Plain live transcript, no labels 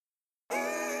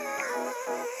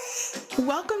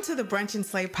Welcome to the Brunch and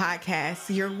Slay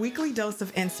podcast, your weekly dose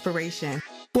of inspiration,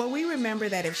 where we remember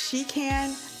that if she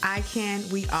can, I can,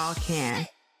 we all can.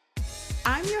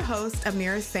 I'm your host,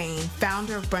 Andrea Sager,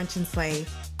 founder of Brunch and Slay,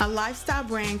 a lifestyle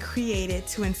brand created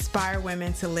to inspire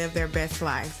women to live their best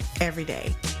lives every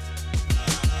day.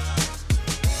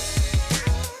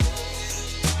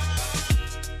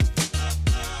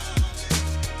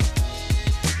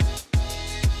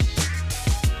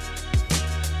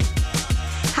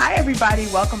 Hi, everybody.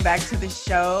 Welcome back to the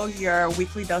show, your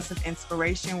weekly dose of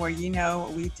inspiration, where you know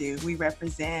what we do. We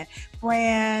represent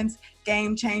brands,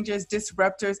 game changers,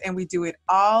 disruptors, and we do it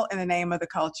all in the name of the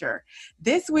culture.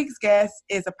 This week's guest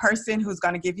is a person who's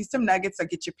going to give you some nuggets, so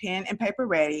get your pen and paper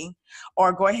ready,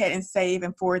 or go ahead and save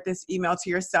and forward this email to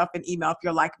yourself and email if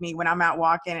you're like me when I'm out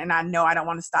walking and I know I don't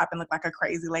want to stop and look like a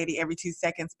crazy lady every 2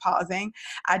 seconds pausing.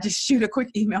 I just shoot a quick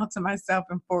email to myself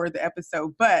and forward the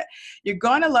episode. But you're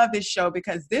going to love this show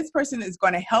because this person is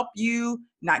going to help you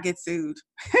not get sued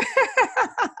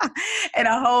and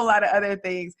a whole lot of other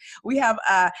things. We have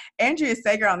Andrea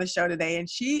Sager on the show today, and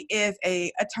she is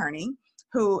an attorney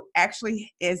who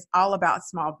actually is all about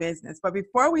small business. But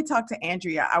before we talk to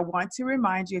Andrea, I want to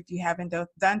remind you, if you haven't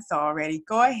done so already,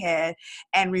 go ahead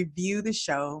and review the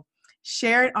show.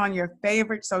 Share it on your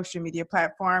favorite social media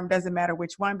platform. Doesn't matter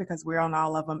which one, because we're on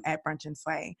all of them at Brunch and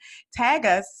Slay. Tag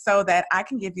us so that I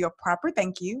can give you a proper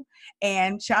thank you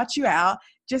and shout you out,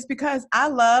 just because I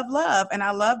love love, and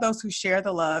I love those who share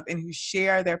the love and who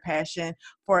share their passion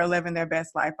for living their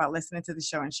best life by listening to the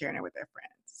show and sharing it with their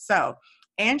friends. So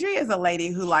Andrea is a lady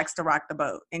who likes to rock the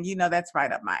boat, and you know that's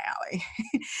right up my alley.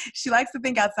 She likes to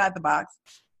think outside the box.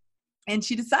 And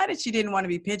she decided she didn't want to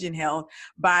be pigeonholed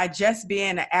by just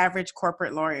being an average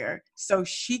corporate lawyer. So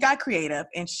she got creative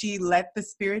and she let the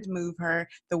spirit move her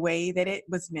the way that it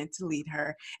was meant to lead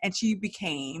her. And she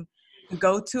became the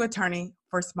go-to attorney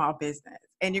for small business.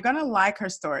 And you're going to like her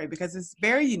story because it's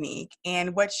very unique.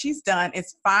 And what she's done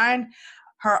is find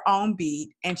her own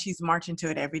beat, and she's marching to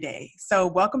it every day. So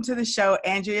welcome to the show,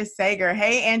 Andrea Sager.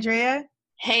 Hey, Andrea.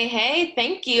 Hey,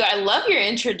 thank you. I love your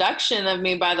introduction of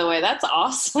me, by the way. That's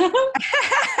awesome.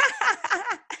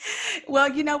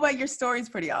 Well, you know what? Your story's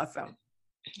pretty awesome.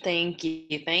 Thank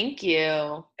you. Thank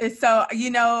you. So,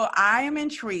 I am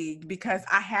intrigued because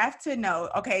I have to know,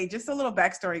 okay, just a little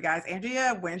backstory, guys.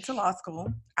 Andrea went to law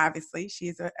school. Obviously,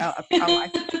 she's a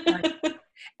licensed attorney.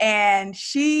 And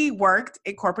she worked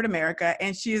in corporate America,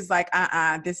 and she was like,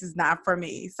 this is not for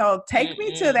me. So take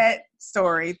me to that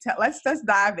story. Let's just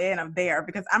dive in there,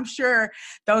 because I'm sure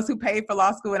those who paid for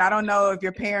law school, and I don't know if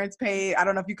your parents paid, I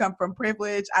don't know if you come from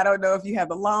privilege, I don't know if you have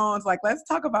the loans. Like, let's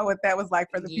talk about what that was like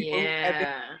for the people who have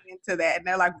been into that. And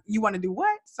they're like, you want to do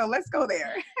what? So let's go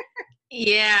there.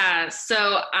 Yeah,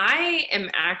 so I am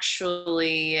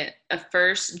actually a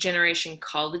first-generation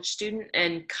college student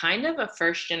and kind of a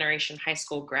first-generation high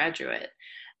school graduate.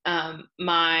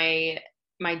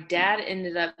 My dad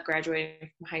ended up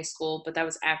graduating from high school, but that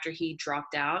was after he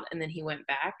dropped out, and then he went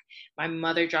back. My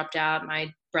mother dropped out.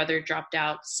 My brother dropped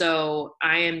out. So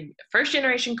I am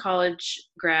first-generation college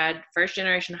grad,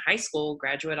 first-generation high school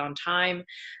graduate on time,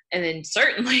 and then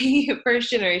certainly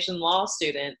first-generation law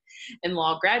student and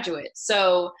law graduate.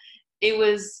 So it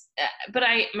was, but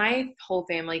my whole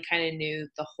family kind of knew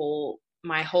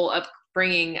my whole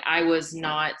upbringing. I was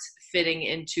not fitting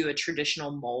into a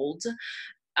traditional mold.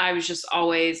 I was just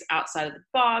always outside of the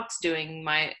box doing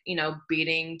my,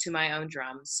 beating to my own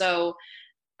drum. So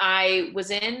I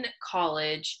was in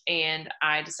college and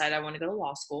I decided I want to go to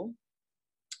law school.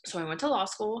 So I went to law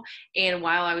school, and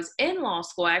while I was in law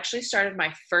school, I actually started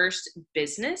my first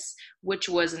business, which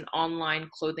was an online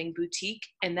clothing boutique,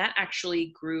 and that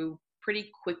actually grew pretty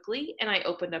quickly, and I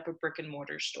opened up a brick and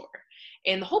mortar store.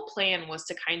 And the whole plan was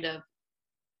to kind of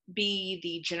be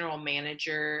the general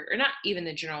manager, or not even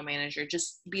the general manager,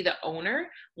 just be the owner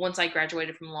once I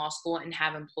graduated from law school and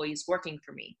have employees working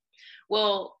for me.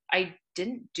 Well, I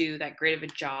didn't do that great of a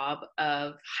job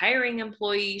of hiring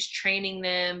employees, training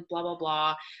them, blah, blah,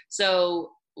 blah.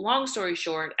 So long story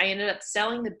short, I ended up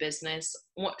selling that business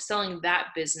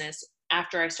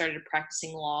after I started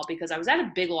practicing law, because I was at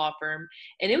a big law firm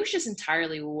and it was just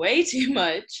entirely way too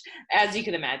much, as you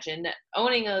can imagine,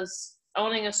 owning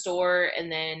a store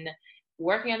and then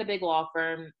working at a big law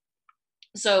firm.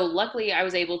 So luckily I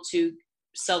was able to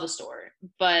sell the store.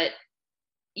 But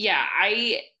yeah,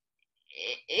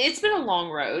 it's been a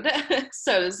long road,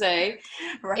 so to say.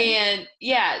 Right. And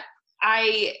yeah,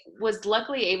 I was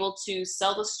luckily able to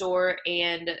sell the store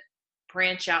and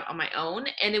branch out on my own.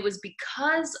 And it was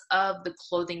because of the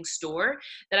clothing store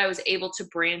that I was able to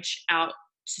branch out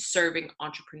to serving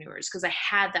entrepreneurs because I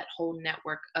had that whole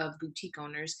network of boutique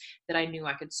owners that I knew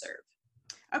I could serve.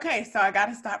 Okay, so I got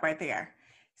to stop right there.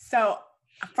 So,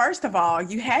 first of all,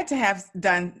 you had to have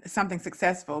done something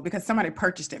successful because somebody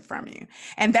purchased it from you.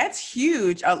 And that's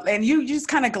huge. And you just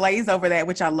kind of glaze over that,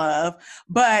 which I love.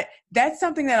 But that's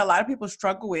something that a lot of people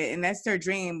struggle with, and that's their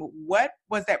dream. What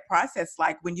was that process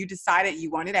like when you decided you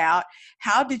wanted out?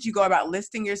 How did you go about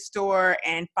listing your store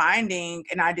and finding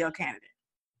an ideal candidate?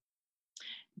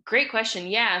 Great question.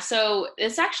 Yeah. So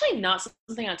it's actually not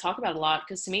something I talk about a lot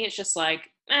because to me it's just like,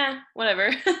 whatever.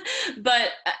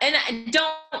 But and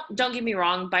don't get me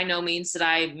wrong, by no means did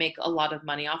I make a lot of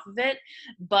money off of it,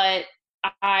 but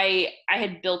I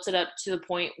had built it up to the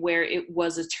point where it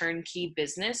was a turnkey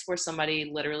business where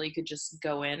somebody literally could just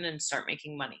go in and start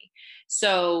making money.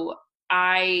 So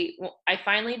I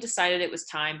finally decided it was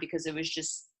time because it was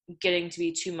just getting to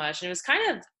be too much, and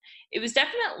it was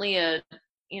definitely a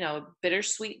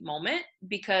bittersweet moment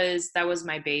because that was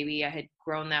my baby. I had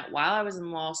grown that while I was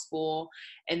in law school,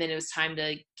 and then it was time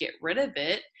to get rid of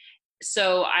it.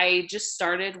 So I just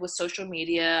started with social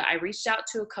media. I reached out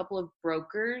to a couple of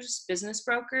brokers, business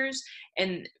brokers,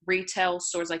 and retail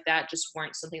stores like that just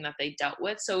weren't something that they dealt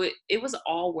with. So it was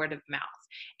all word of mouth.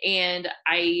 And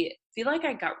I feel like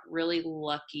I got really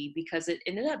lucky because it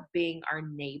ended up being our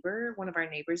neighbor, one of our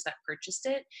neighbors that purchased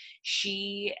it.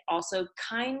 She also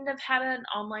kind of had an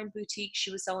online boutique.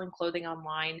 She was selling clothing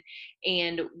online,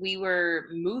 and we were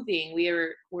moving. We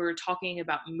were talking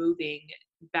about moving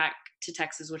back to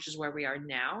Texas, which is where we are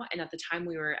now. And at the time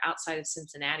we were outside of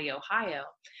Cincinnati, Ohio.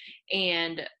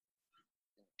 And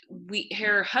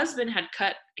her husband had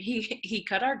he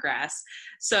cut our grass.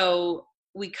 So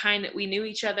we knew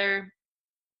each other.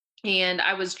 And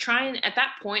at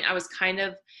that point, I was kind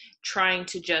of trying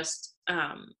to just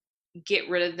get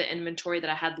rid of the inventory that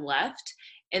I had left.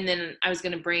 And then I was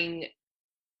going to bring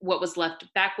what was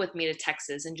left back with me to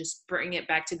Texas and just bring it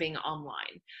back to being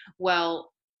online. Well,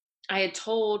 I had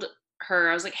told her,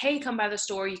 I was like, hey, come by the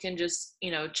store. You can just,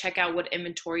 check out what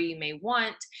inventory you may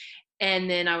want. And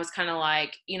then I was kind of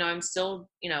like, I'm still,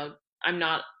 I'm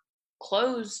not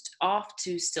closed off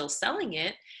to still selling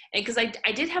it. And because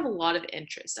I did have a lot of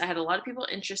interest. I had a lot of people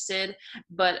interested,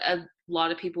 but a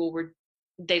lot of people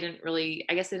they didn't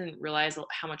realize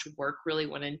how much work really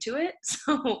went into it.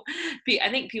 So I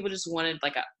think people just wanted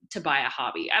to buy a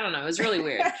hobby. I don't know. It was really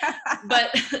weird.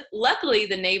 But luckily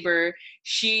the neighbor,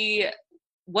 she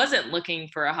wasn't looking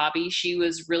for a hobby. She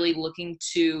was really looking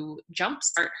to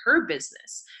jumpstart her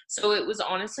business. So it was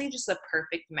honestly just a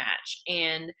perfect match.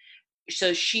 And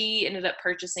so she ended up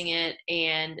purchasing it,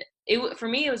 and for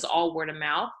me, it was all word of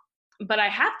mouth. But I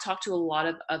have talked to a lot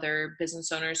of other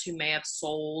business owners who may have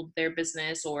sold their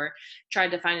business or tried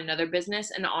to find another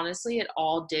business. And honestly, it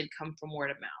all did come from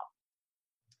word of mouth.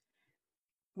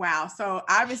 Wow. So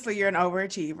obviously you're an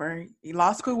overachiever.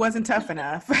 Law school wasn't tough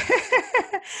enough.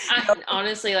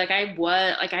 Honestly, I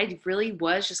really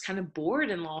was just kind of bored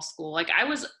in law school. I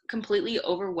was completely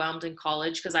overwhelmed in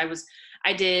college because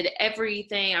I did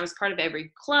everything. I was part of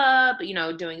every club,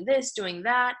 doing this, doing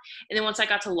that. And then once I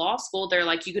got to law school, they're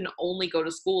like, you can only go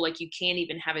to school. You can't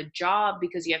even have a job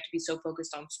because you have to be so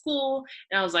focused on school.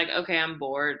 And I was like, okay, I'm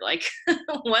bored.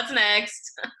 What's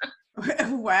next?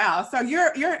 Wow. So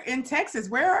you're in Texas.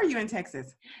 Where are you in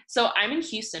Texas? So I'm in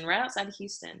Houston, right outside of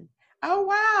Houston. Oh,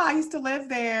 wow. I used to live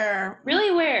there.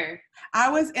 Really? Where? I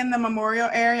was in the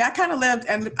Memorial area.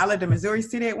 I lived in Missouri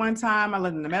City at one time. I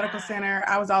lived in the medical center.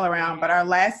 I was all around, but our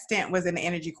last stint was in the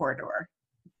energy corridor.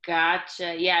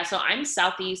 Gotcha. Yeah. So I'm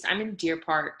Southeast. I'm in Deer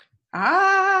Park.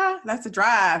 Ah, that's a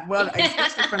drive. Well,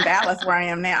 especially from Dallas where I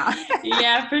am now.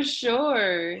 Yeah, for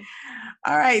sure.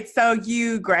 All right. So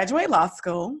you graduate law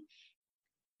school.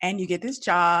 And you get this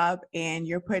job and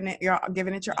you're giving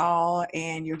it your all,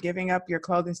 and you're giving up your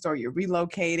clothing store, you're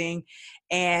relocating,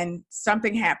 and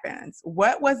something happens.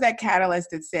 What was that catalyst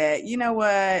that said, you know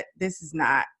what, this is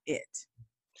not it?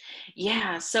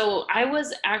 Yeah. So I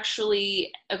was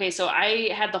actually, so I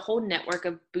had the whole network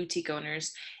of boutique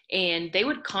owners, and they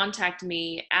would contact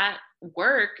me at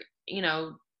work,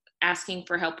 asking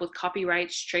for help with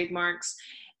copyrights, trademarks,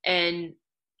 and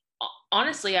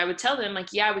honestly, I would tell them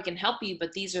yeah, we can help you,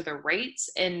 but these are the rates.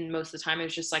 And most of the time it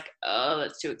was just oh,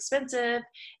 that's too expensive,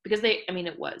 because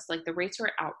it was the rates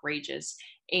were outrageous,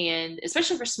 and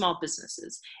especially for small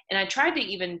businesses. And I tried to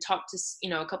even talk to,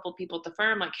 a couple of people at the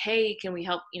firm, hey, can we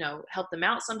help them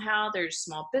out somehow? They're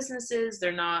small businesses.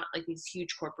 They're not these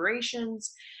huge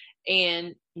corporations.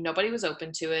 And nobody was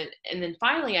open to it. And then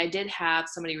finally I did have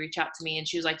somebody reach out to me, and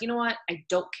she was like, you know what, I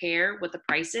don't care what the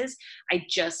price is. I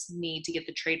just need to get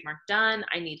the trademark done.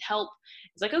 I need help.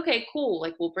 It's like, okay, cool.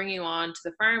 Like, we'll bring you on to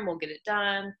the firm, we'll get it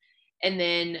done. And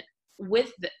then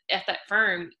at that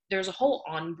firm, there's a whole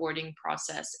onboarding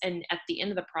process. And at the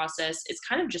end of the process, it's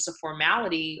kind of just a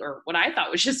formality, or what I thought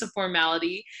was just a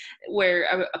formality,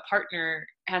 where a partner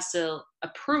has to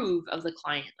approve of the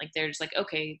client. Like, they're just like,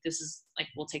 okay, this is like,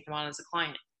 we'll take them on as a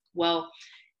client. Well,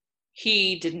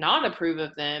 he did not approve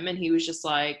of them. And he was just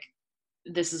like,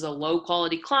 this is a low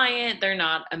quality client. They're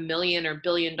not $1 million or $1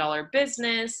 billion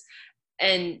business,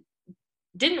 and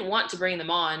didn't want to bring them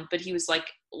on. But he was like,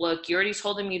 look, you already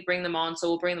told him you'd bring them on, so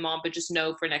we'll bring them on, but just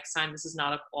know for next time, this is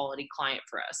not a quality client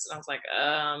for us. And I was like,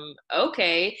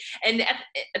 okay. And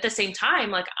at the same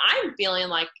time, like, I'm feeling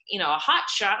like, a hot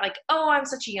shot, like, oh, I'm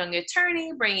such a young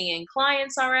attorney bringing in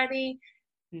clients already.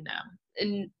 No,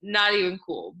 and not even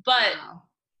cool. But Wow.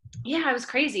 yeah, it was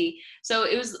crazy. So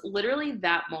it was literally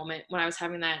that moment when I was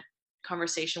having that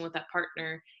conversation with that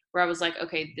partner where I was like,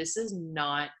 okay, this is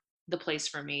not the place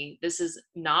for me. This is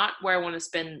not where I want to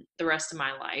spend the rest of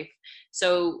my life.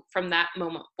 So from that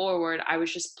moment forward, I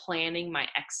was just planning my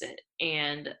exit.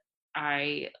 And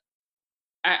it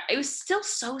was still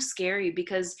so scary,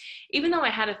 because even though I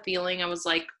had a feeling, I was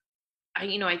like,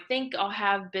 I think I'll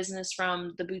have business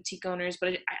from the boutique owners,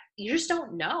 but you just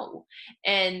don't know.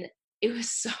 And it was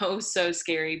so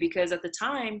scary, because at the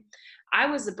time I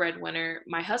was the breadwinner.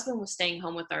 My husband was staying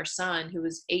home with our son, who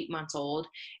was 8 months old.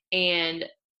 And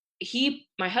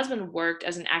my husband worked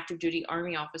as an active duty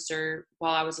Army officer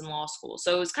while I was in law school.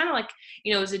 So it was kind of like,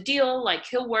 it was a deal, like,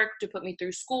 he'll work to put me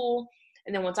through school.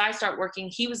 And then once I start working,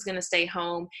 he was going to stay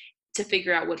home to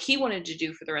figure out what he wanted to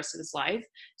do for the rest of his life.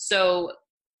 So,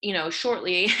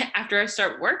 shortly after I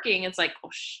start working, it's like, oh,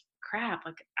 crap,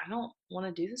 like, I don't want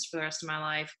to do this for the rest of my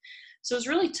life. So it was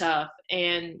really tough.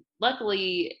 And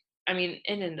luckily, it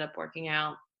ended up working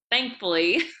out.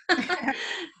 Thankfully.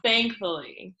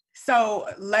 Thankfully. So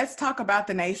let's talk about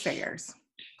the naysayers.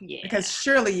 Yeah. Because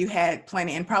surely you had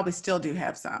plenty, and probably still do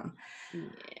have some. Yeah.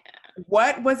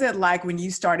 What was it like when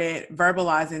you started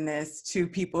verbalizing this to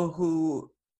people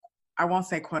who, I won't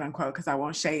say quote unquote, because I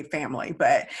won't shade family,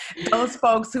 but those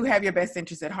folks who have your best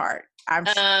interest at heart?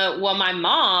 Well, my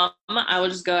mom, I will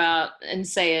just go out and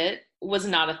say it, was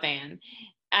not a fan.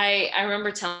 I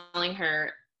remember telling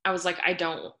her, I was like, I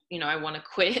don't, I want to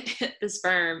quit this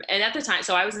firm. And at the time,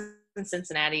 so I was in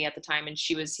Cincinnati at the time, and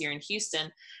she was here in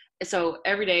Houston. So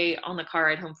every day on the car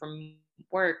ride home from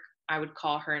work, I would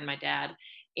call her and my dad.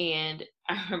 And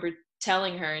I remember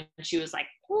telling her, and she was like,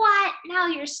 what? No,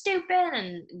 you're stupid.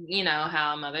 And you know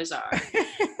how mothers are.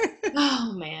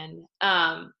 Oh, man.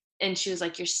 And she was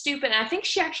like, you're stupid. And I think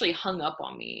she actually hung up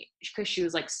on me because she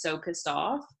was like so pissed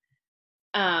off.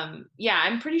 Yeah,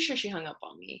 I'm pretty sure she hung up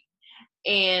on me.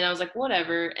 And I was like,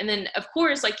 whatever. And then, of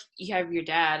course, like, you have your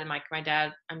dad, and like, my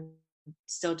dad, I'm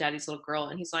still daddy's little girl.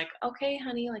 And he's like, okay,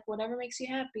 honey, like, whatever makes you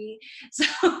happy. So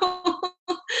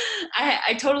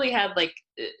I totally had like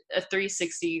a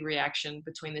 360 reaction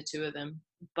between the two of them.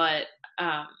 But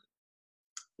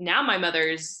now my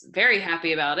mother's very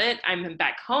happy about it. I'm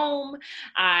back home.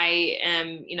 I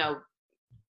am,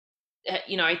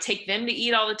 I take them to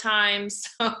eat all the time.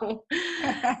 So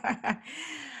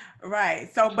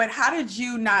Right. So, but how did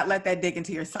you not let that dig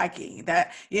into your psyche?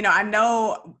 That, I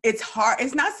know it's hard.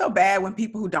 It's not so bad when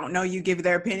people who don't know you give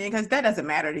their opinion, because that doesn't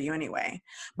matter to you anyway.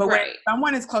 But when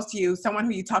someone is close to you, someone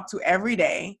who you talk to every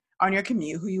day on your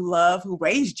commute, who you love, who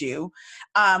raised you,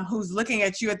 who's looking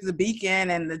at you as the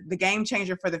beacon and the game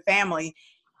changer for the family,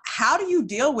 how do you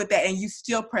deal with that and you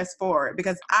still press forward?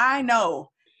 Because I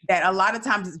know that a lot of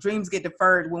times dreams get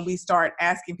deferred when we start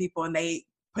asking people and they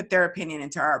put their opinion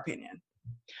into our opinion.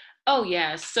 Oh,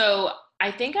 yeah. So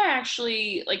I think I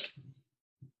actually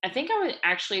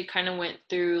kind of went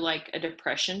through like a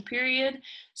depression period.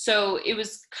 So it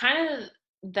was kind of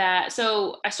that.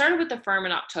 So I started with the firm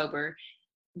in October.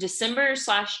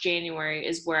 December/January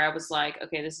is where I was like,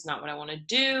 okay, this is not what I want to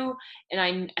do. And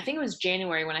I think it was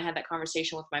January when I had that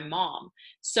conversation with my mom.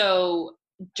 So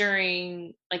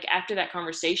after that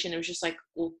conversation, it was just like,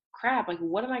 well, crap, like,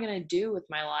 what am I going to do with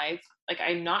my life? Like,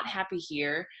 I'm not happy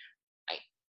here.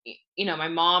 My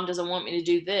mom doesn't want me to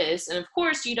do this. And of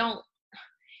course I don't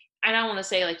want to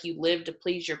say like you live to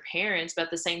please your parents, but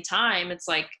at the same time, it's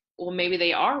like, well, maybe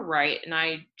they are right and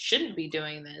I shouldn't be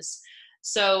doing this.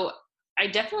 So I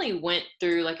definitely went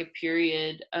through like a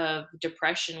period of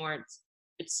depression where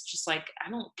it's just like,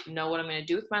 I don't know what I'm going to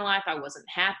do with my life. I wasn't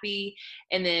happy.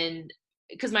 And then,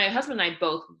 because my husband and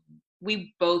I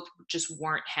we both just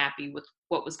weren't happy with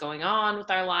what was going on with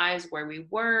our lives, where we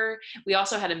were. We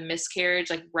also had a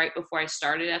miscarriage like right before I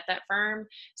started at that firm.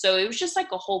 So it was just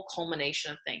like a whole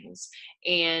culmination of things.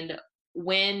 And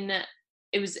when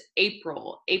it was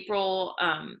April,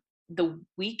 the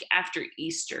week after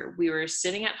Easter. We were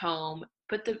sitting at home,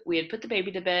 we had put the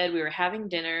baby to bed, we were having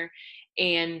dinner,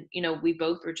 and, we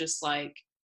both were just like,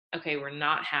 okay, we're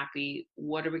not happy.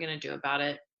 What are we going to do about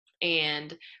it?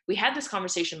 And we had this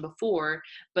conversation before,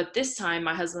 but this time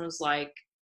my husband was like,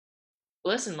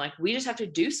 listen, like, we just have to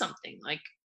do something. Like,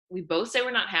 we both say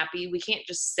we're not happy. We can't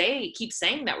just keep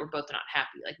saying that we're both not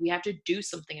happy. Like, we have to do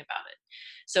something about it.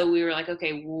 So we were like,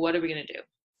 okay, what are we going to do?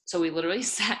 So we literally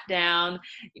sat down,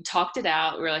 talked it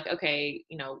out. We were like, okay,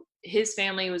 his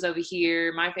family was over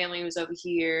here, my family was over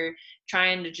here,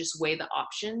 trying to just weigh the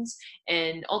options.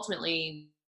 And ultimately,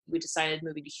 we decided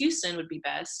moving to Houston would be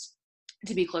best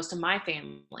to be close to my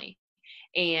family.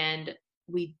 And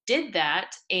we did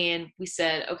that, and we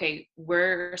said, okay,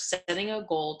 we're setting a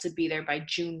goal to be there by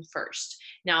June 1st.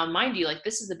 Now, mind you, like,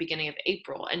 this is the beginning of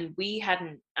April, and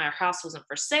our house wasn't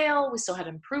for sale. We still had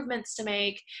improvements to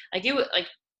make. Like,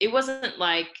 it wasn't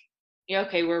like,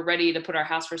 okay, we're ready to put our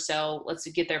house for sale, let's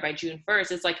get there by June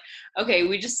 1st. It's like, okay,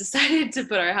 we just decided to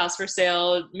put our house for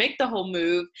sale, make the whole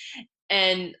move.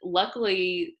 And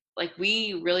luckily, like,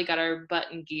 we really got our butt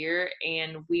in gear,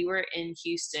 and we were in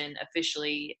Houston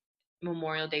officially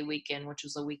Memorial Day weekend, which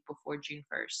was a week before June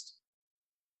 1st.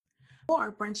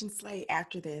 More Brunch and Slay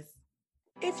after this.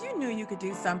 If you knew you could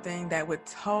do something that would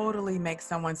totally make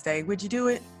someone's day, would you do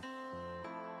it?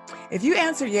 If you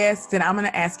answer yes, then I'm going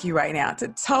to ask you right now to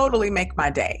totally make my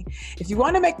day. If you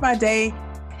want to make my day,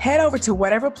 head over to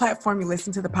whatever platform you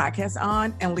listen to the podcast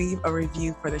on and leave a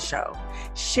review for the show.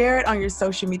 Share it on your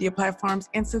social media platforms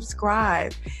and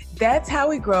subscribe. That's how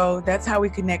we grow. That's how we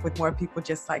connect with more people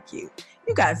just like you.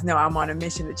 You guys know I'm on a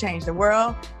mission to change the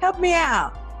world. Help me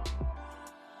out.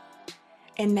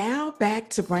 And now back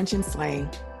to Brunch and Slay.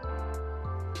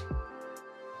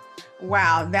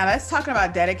 Wow. Now let's talk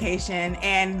about dedication.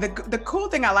 And the cool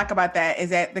thing I like about that is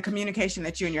that the communication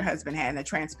that you and your husband had and the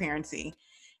transparency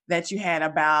that you had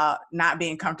about not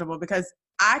being comfortable, because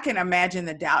I can imagine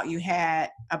the doubt you had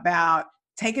about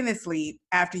taking this leap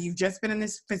after you've just been in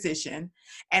this position,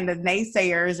 and the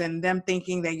naysayers and them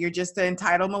thinking that you're just an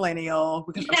entitled millennial.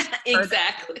 Because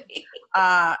exactly.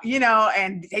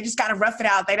 And they just got to rough it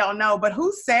out. They don't know. But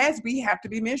who says we have to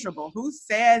be miserable? Who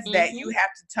says that you have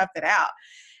to tough it out?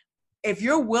 If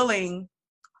you're willing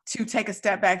to take a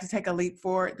step back, to take a leap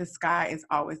forward, the sky is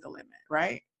always the limit,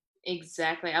 right?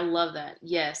 Exactly. I love that.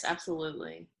 Yes,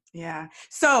 absolutely. Yeah.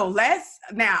 So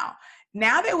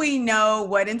now that we know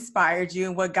what inspired you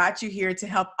and what got you here to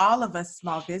help all of us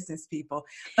small business people,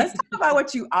 let's talk about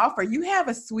what you offer. You have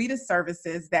a suite of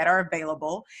services that are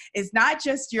available. It's not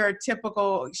just your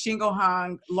typical shingle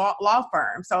hung law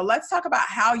firm. So let's talk about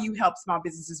how you help small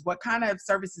businesses. What kind of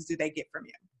services do they get from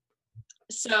you?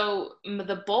 So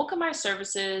the bulk of my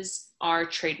services are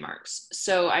trademarks.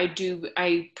 So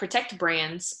I protect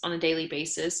brands on a daily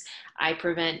basis. I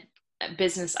prevent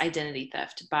business identity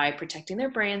theft by protecting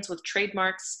their brands with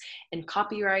trademarks and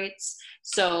copyrights.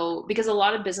 So, because a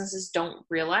lot of businesses don't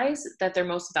realize that their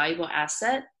most valuable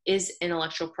asset is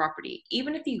intellectual property.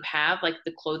 Even if you have, like,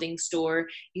 the clothing store,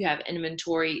 you have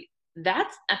inventory,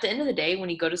 that's at the end of the day,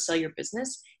 when you go to sell your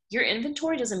business, your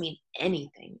inventory doesn't mean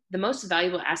anything. The most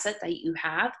valuable asset that you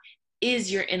have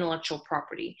is your intellectual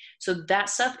property. So that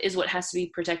stuff is what has to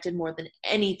be protected more than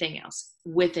anything else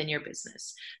within your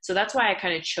business. So that's why I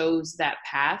kind of chose that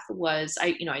path.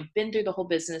 I'd been through the whole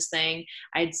business thing.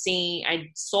 I'd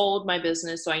sold my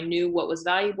business, so I knew what was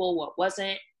valuable, what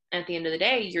wasn't. And at the end of the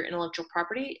day, your intellectual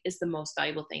property is the most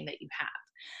valuable thing that you have.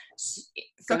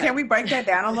 So can we break that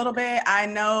down a little bit? I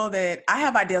know that I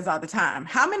have ideas all the time.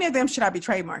 How many of them should I be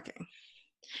trademarking?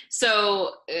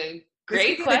 So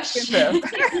great question.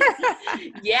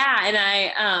 Yeah. And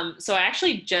I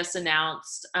actually just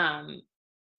announced I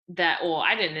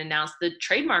didn't announce, the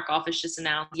trademark office just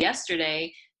announced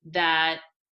yesterday that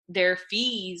their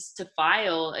fees to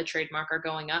file a trademark are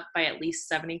going up by at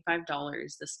least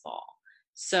 $75 this fall.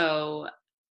 So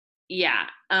yeah,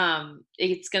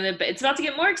 it's about to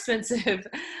get more expensive,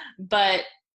 but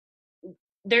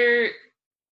there's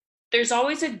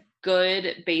always a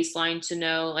good baseline to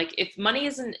know, like, if money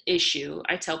is an issue,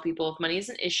 I tell people, if money is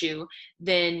an issue,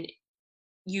 then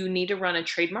you need to run a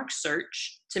trademark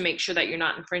search to make sure that you're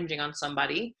not infringing on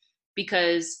somebody.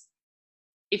 Because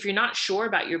if you're not sure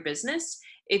about your business,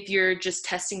 if you're just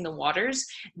testing the waters,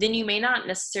 then you may not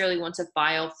necessarily want to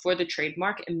file for the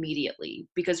trademark immediately,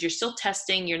 because you're still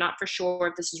testing. You're not for sure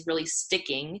if this is really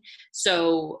sticking.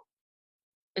 So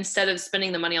instead of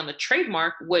spending the money on the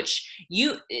trademark,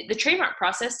 the trademark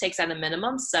process takes at a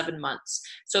minimum 7 months.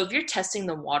 So if you're testing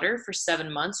the water for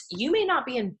 7 months, you may not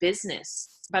be in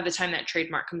business by the time that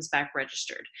trademark comes back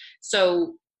registered.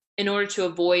 So in order to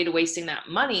avoid wasting that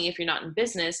money, if you're not in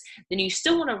business, then you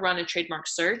still want to run a trademark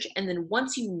search. And then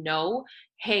once you know,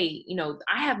 hey,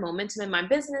 I have momentum in my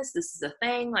business, this is a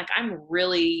thing, like I'm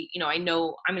really, I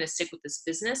know I'm going to stick with this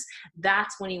business,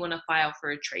 that's when you want to file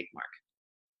for a trademark.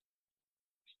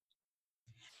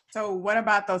 So what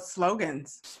about those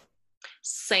slogans?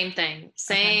 Same thing.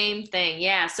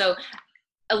 Yeah. So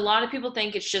a lot of people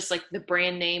think it's just like the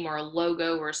brand name or a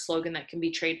logo or a slogan that can be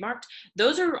trademarked.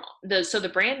 Those are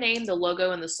the brand name, the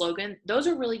logo, and the slogan, those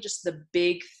are really just the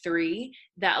big three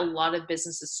that a lot of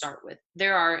businesses start with.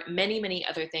 There are many, many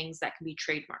other things that can be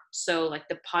trademarked. So like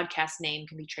the podcast name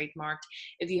can be trademarked.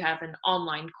 If you have an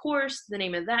online course, the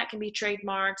name of that can be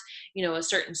trademarked. A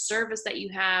certain service that you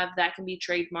have, that can be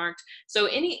trademarked. So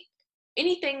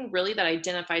anything really that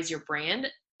identifies your brand,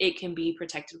 it can be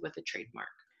protected with a trademark.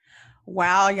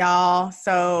 Wow, y'all.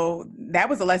 So that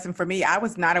was a lesson for me. I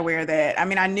was not aware that. I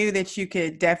mean, I knew that you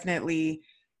could definitely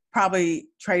probably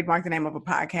trademark the name of a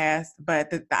podcast, but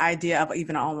the idea of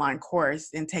even an online course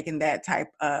and taking that type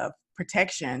of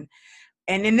protection.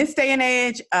 And in this day and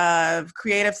age of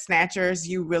creative snatchers,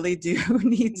 you really do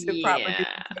need to probably be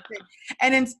protected.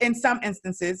 And in some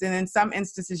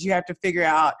instances, you have to figure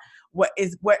out what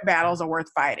battles are worth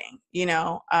fighting.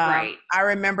 Right. I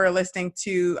remember listening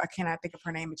to, I cannot think of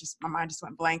her name. My mind just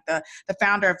went blank. The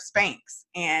founder of Spanx,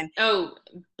 and Sarah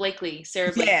Blakely.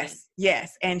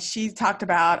 Yes. And she talked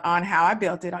about on How I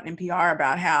Built It on NPR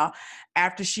about how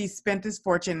after she spent this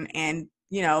fortune and,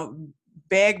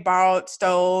 begged, borrowed,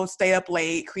 stole, stay up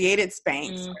late, created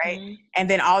Spanx, right? And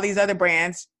then all these other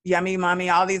brands, Yummy Mummy,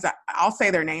 all these, I'll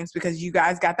say their names because you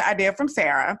guys got the idea from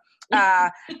Sarah.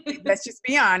 Let's just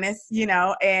be honest,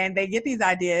 and they get these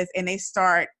ideas and they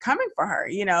start coming for her,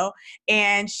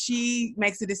 and she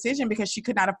makes a decision because she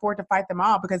could not afford to fight them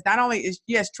all, because not only is,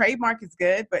 yes, trademark is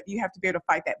good, but you have to be able to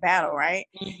fight that battle, right?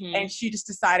 And she just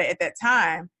decided at that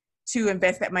time to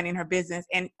invest that money in her business.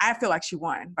 And I feel like she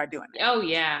won by doing that. Oh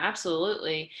yeah,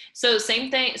 absolutely. So same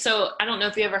thing. So I don't know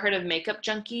if you ever heard of Makeup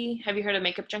Junkie. Have you heard of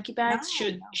Makeup Junkie bags?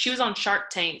 No. She was on Shark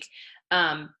Tank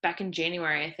back in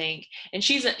January, I think. And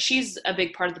she's a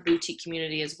big part of the boutique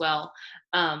community as well.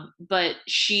 But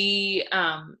she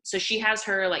has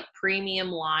her like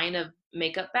premium line of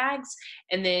makeup bags.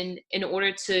 And then in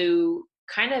order to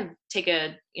kind of take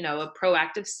a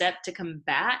proactive step to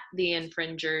combat the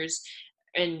infringers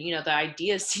and the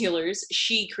idea stealers,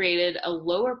 she created a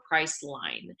lower price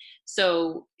line.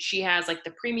 So she has like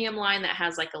the premium line that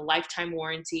has like a lifetime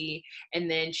warranty, and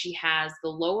then she has the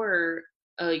lower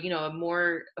a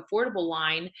more affordable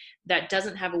line that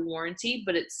doesn't have a warranty,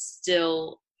 but it's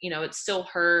still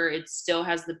her, it still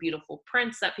has the beautiful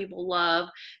prints that people love.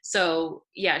 So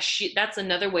yeah, that's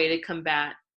another way to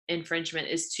combat infringement,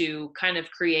 is to kind of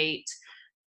create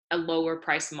a lower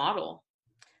price model.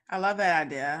 I love that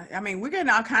idea. I mean, we're getting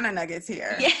all kind of nuggets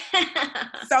here. Yeah.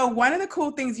 So one of the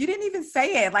cool things, you didn't even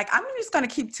say it, like, I'm just going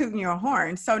to keep tooting your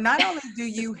horn. So not only do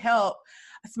you help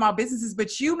small businesses,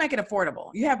 but you make it affordable.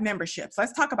 You have memberships.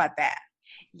 Let's talk about that.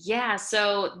 Yeah.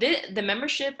 So the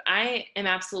membership, I am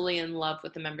absolutely in love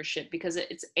with the membership because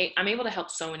I'm able to help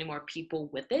so many more people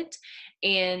with it.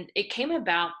 And it came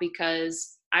about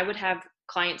because I would have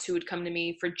clients who would come to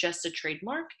me for just a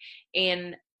trademark,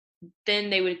 and then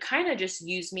they would kind of just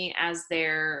use me as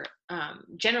their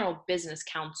general business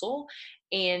counsel,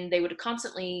 and they would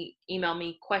constantly email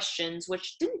me questions,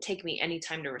 which didn't take me any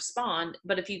time to respond.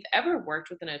 But if you've ever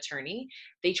worked with an attorney,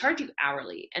 they charge you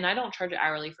hourly, and I don't charge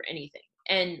hourly for anything.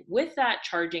 And with that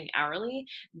charging hourly,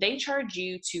 they charge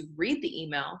you to read the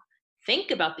email, think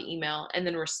about the email, and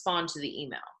then respond to the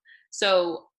email.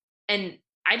 So, and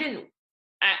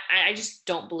I just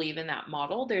don't believe in that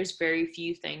model. There's very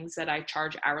few things that I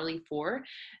charge hourly for.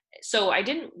 So I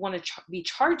didn't want to be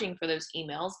charging for those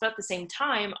emails, but at the same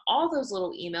time, all those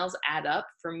little emails add up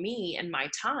for me and my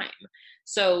time.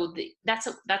 So that's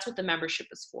what the membership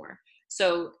is for.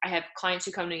 So I have clients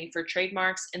who come to me for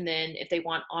trademarks, and then if they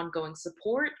want ongoing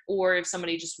support, or if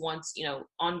somebody just wants,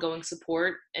 ongoing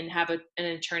support and have an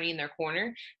attorney in their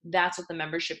corner, that's what the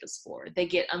membership is for. They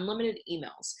get unlimited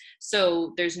emails.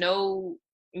 So there's no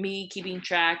me keeping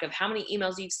track of how many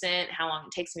emails you've sent, how long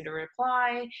it takes me to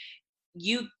reply.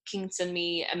 You can send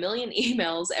me 1 million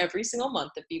emails every single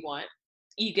month if you want.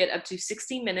 You get up to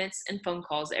 60 minutes and phone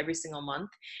calls every single month,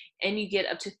 and you get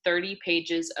up to 30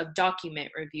 pages of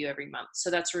document review every month. So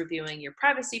that's reviewing your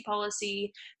privacy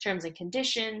policy, terms and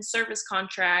conditions, service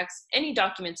contracts, any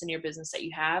documents in your business that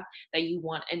you have that you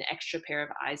want an extra pair of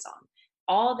eyes on.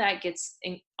 all that's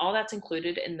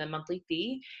included in the monthly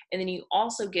fee. And then you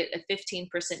also get a 15%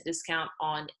 discount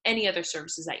on any other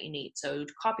services that you need. So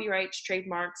copyrights,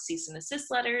 trademarks, cease and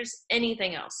desist letters,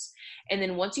 anything else. And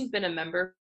then once you've been a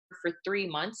member for 3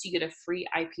 months, you get a free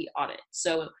IP audit.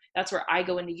 So that's where I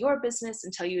go into your business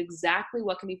and tell you exactly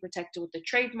what can be protected with a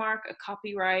trademark, a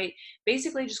copyright,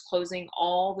 basically just closing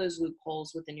all those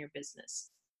loopholes within your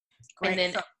business. Great.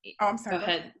 And then, I'm sorry. Go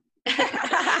ahead.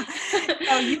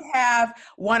 So you have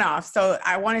one-off. So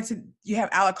you have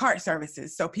a la carte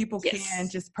services. So people can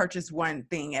just purchase one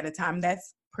thing at a time.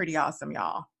 That's pretty awesome,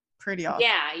 y'all. Pretty awesome.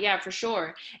 Yeah, for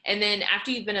sure. And then after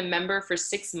you've been a member for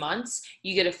 6 months,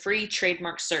 you get a free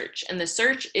trademark search. And the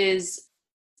search is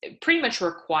pretty much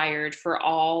required for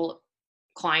all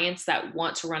clients that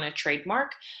want to run a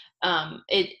trademark.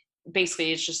 It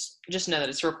basically it's just know that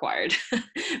it's required,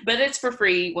 but it's for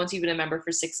free once you've been a member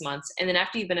for 6 months. And then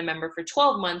after you've been a member for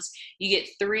 12 months, you get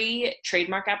 3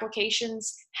 trademark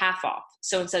applications half off.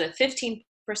 So instead of 15%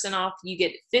 off, you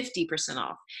get 50%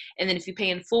 off. And then if you pay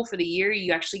in full for the year,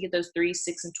 you actually get those 3,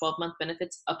 6, and 12-month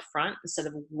benefits up front instead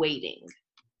of waiting.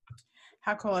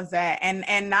 How cool is that?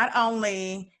 And not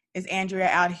only is Andrea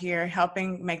out here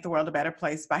helping make the world a better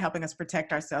place by helping us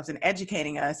protect ourselves and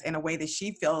educating us in a way that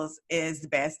she feels is the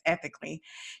best ethically,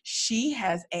 she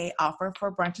has a offer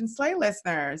for Brunch and Slay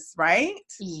listeners, right?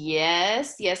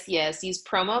 Yes. Use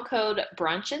promo code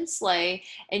Brunch and Slay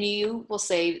and you will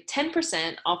save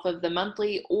 10% off of the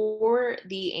monthly or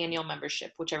the annual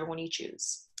membership, whichever one you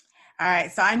choose. All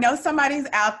right. So I know somebody's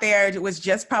out there that was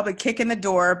just probably kicking the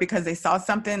door because they saw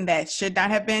something that should not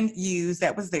have been used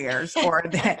that was theirs, or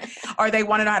they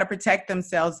want to know how to protect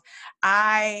themselves.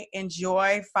 I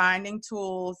enjoy finding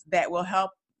tools that will help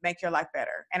make your life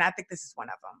better. And I think this is one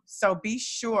of them. So be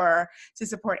sure to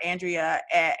support Andrea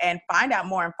and find out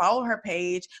more and follow her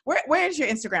page. Where is your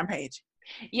Instagram page?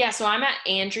 Yeah. So I'm at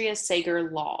Andrea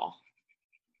Sager Law.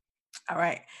 All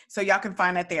right. So y'all can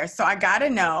find that there. So I got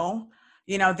to know,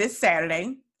 this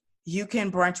Saturday, you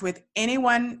can brunch with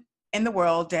anyone in the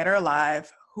world, dead or alive.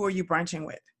 Who are you brunching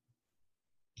with?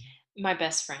 My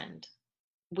best friend.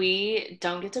 We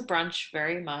don't get to brunch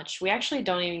very much. We actually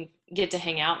don't even get to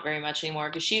hang out very much anymore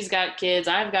because she's got kids,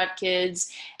 I've got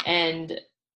kids, and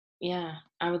yeah,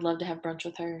 I would love to have brunch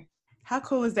with her. How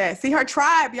cool is that? See her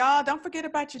tribe, y'all. Don't forget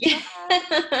about your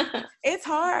tribe. It's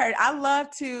hard. I love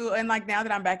to, and like now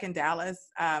that I'm back in Dallas,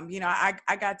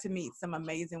 I got to meet some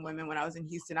amazing women when I was in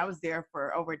Houston. I was there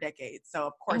for over a decade. So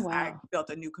of course I built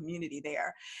a new community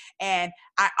there. And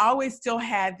I always still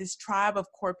had this tribe of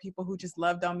core people who just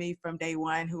loved on me from day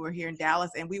one, who were here in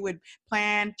Dallas. And we would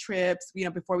plan trips,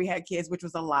 before we had kids, which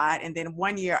was a lot. And then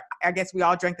one year, I guess we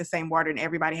all drank the same water and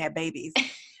everybody had babies.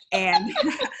 And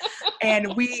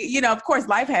and we, of course,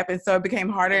 life happened. So it became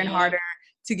harder and harder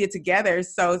to get together.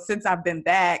 So since I've been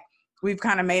back, we've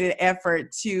kind of made an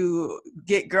effort to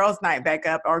get girls' night back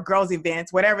up or girls'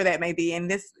 events, whatever that may be. And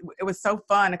it was so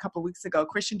fun. A couple of weeks ago,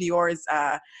 Christian Dior is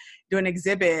doing an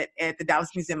exhibit at the Dallas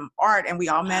Museum of Art, and we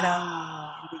all met up.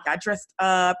 And we got dressed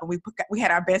up, and we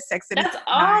had our best sex in the night. That's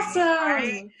awesome.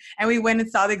 Right? And we went and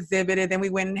saw the exhibit, and then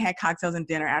we went and had cocktails and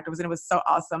dinner afterwards, and it was so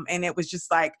awesome. And it was just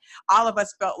like all of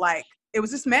us felt like it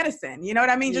was just medicine. You know what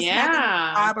I mean? Just having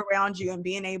a vibe around you and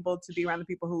being able to be around the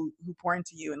people who pour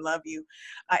into you and love you.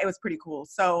 It was pretty cool.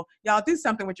 So y'all do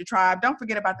something with your tribe. Don't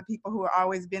forget about the people who have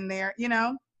always been there,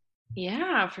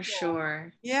 Yeah, for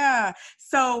sure. Yeah.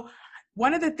 So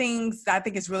one of the things that I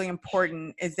think is really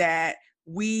important is that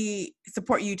we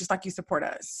support you just like you support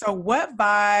us. So what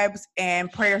vibes and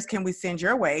prayers can we send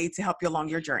your way to help you along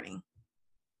your journey?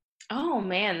 Oh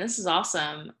man, this is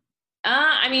awesome.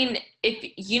 I mean,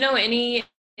 if you know anybody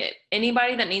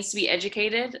that needs to be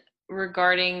educated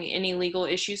regarding any legal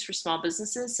issues for small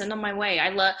businesses, send them my way. I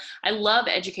love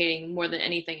educating more than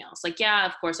anything else. Like, yeah,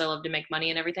 of course I love to make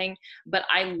money and everything, but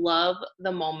I love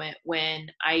the moment when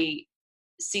I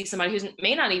see somebody who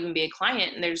may not even be a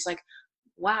client and they're just like,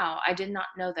 wow, I did not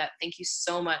know that. Thank you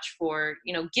so much for,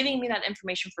 giving me that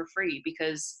information for free,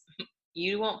 because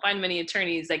you won't find many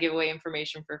attorneys that give away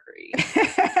information for free.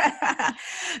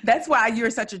 That's why you're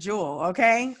such a jewel,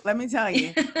 okay? Let me tell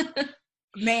you.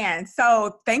 Man,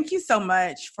 so thank you so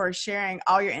much for sharing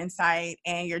all your insight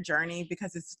and your journey,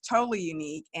 because it's totally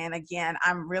unique. And again,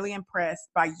 I'm really impressed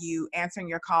by you answering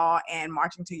your call and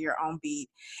marching to your own beat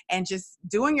and just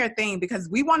doing your thing, because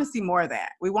we want to see more of that.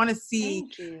 We want to see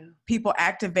people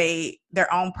activate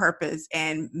their own purpose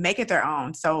and make it their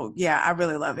own. So yeah, I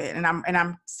really love it. And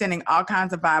I'm sending all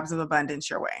kinds of vibes of abundance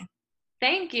your way.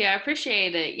 Thank you. I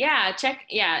appreciate it.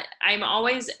 Yeah, I'm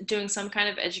always doing some kind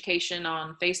of education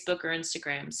on Facebook or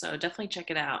Instagram. So definitely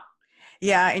check it out.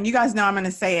 Yeah, and you guys know I'm going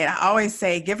to say it. I always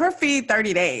say, give her feed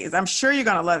 30 days. I'm sure you're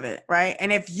going to love it, right?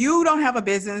 And if you don't have a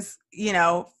business,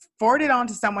 forward it on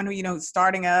to someone who, who's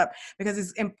starting up, because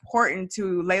it's important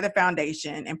to lay the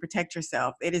foundation and protect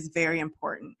yourself. It is very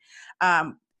important.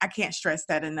 I can't stress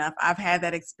that enough. I've had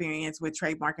that experience with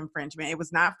trademark infringement. It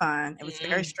was not fun. It was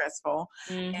very stressful.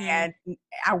 And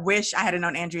I wish I had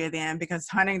known Andrea then, because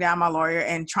hunting down my lawyer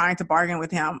and trying to bargain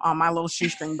with him on my little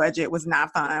shoestring budget was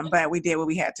not fun, but we did what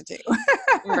we had to do.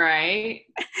 Right.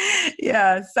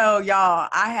 Yeah. So y'all,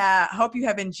 hope you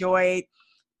have enjoyed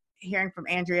hearing from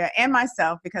Andrea and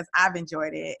myself, because I've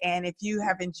enjoyed it. And if you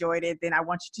have enjoyed it, then I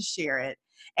want you to share it.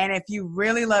 And if you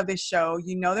really love this show,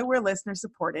 you know that we're listener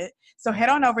supported. So head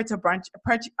on over to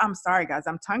I'm sorry, guys,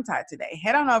 I'm tongue tied today.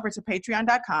 Head on over to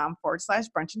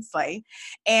patreon.com/brunch and slay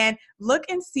and look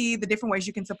and see the different ways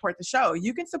you can support the show.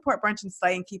 You can support Brunch and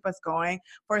Slay and keep us going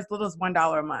for as little as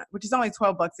 $1 a month, which is only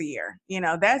 $12 a year.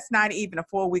 That's not even a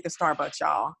full week of Starbucks,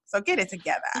 y'all. So get it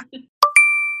together.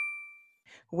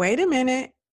 Wait a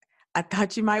minute. I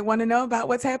thought you might want to know about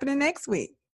what's happening next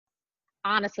week.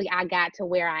 Honestly, I got to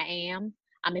where I am.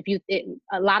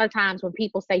 A lot of times when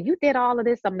people say you did all of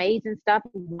this amazing stuff,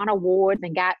 won awards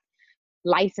and got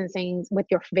licensing with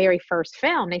your very first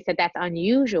film, they said that's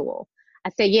unusual. I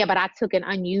said, yeah, but I took an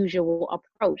unusual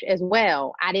approach as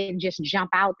well. I didn't just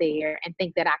jump out there and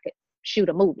think that I could shoot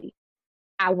a movie.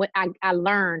 I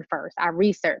learned first. I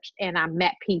researched and I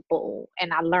met people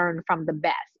and I learned from the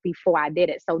best before I did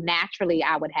it. So naturally,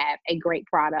 I would have a great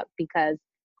product because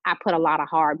I put a lot of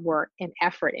hard work and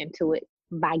effort into it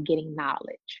by getting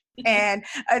knowledge. And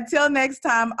until next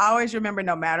time, always remember,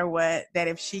 no matter what, that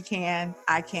if she can,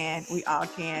 I can, we all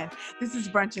can. This is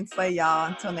Brunch and Slay, y'all.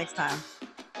 Until next time.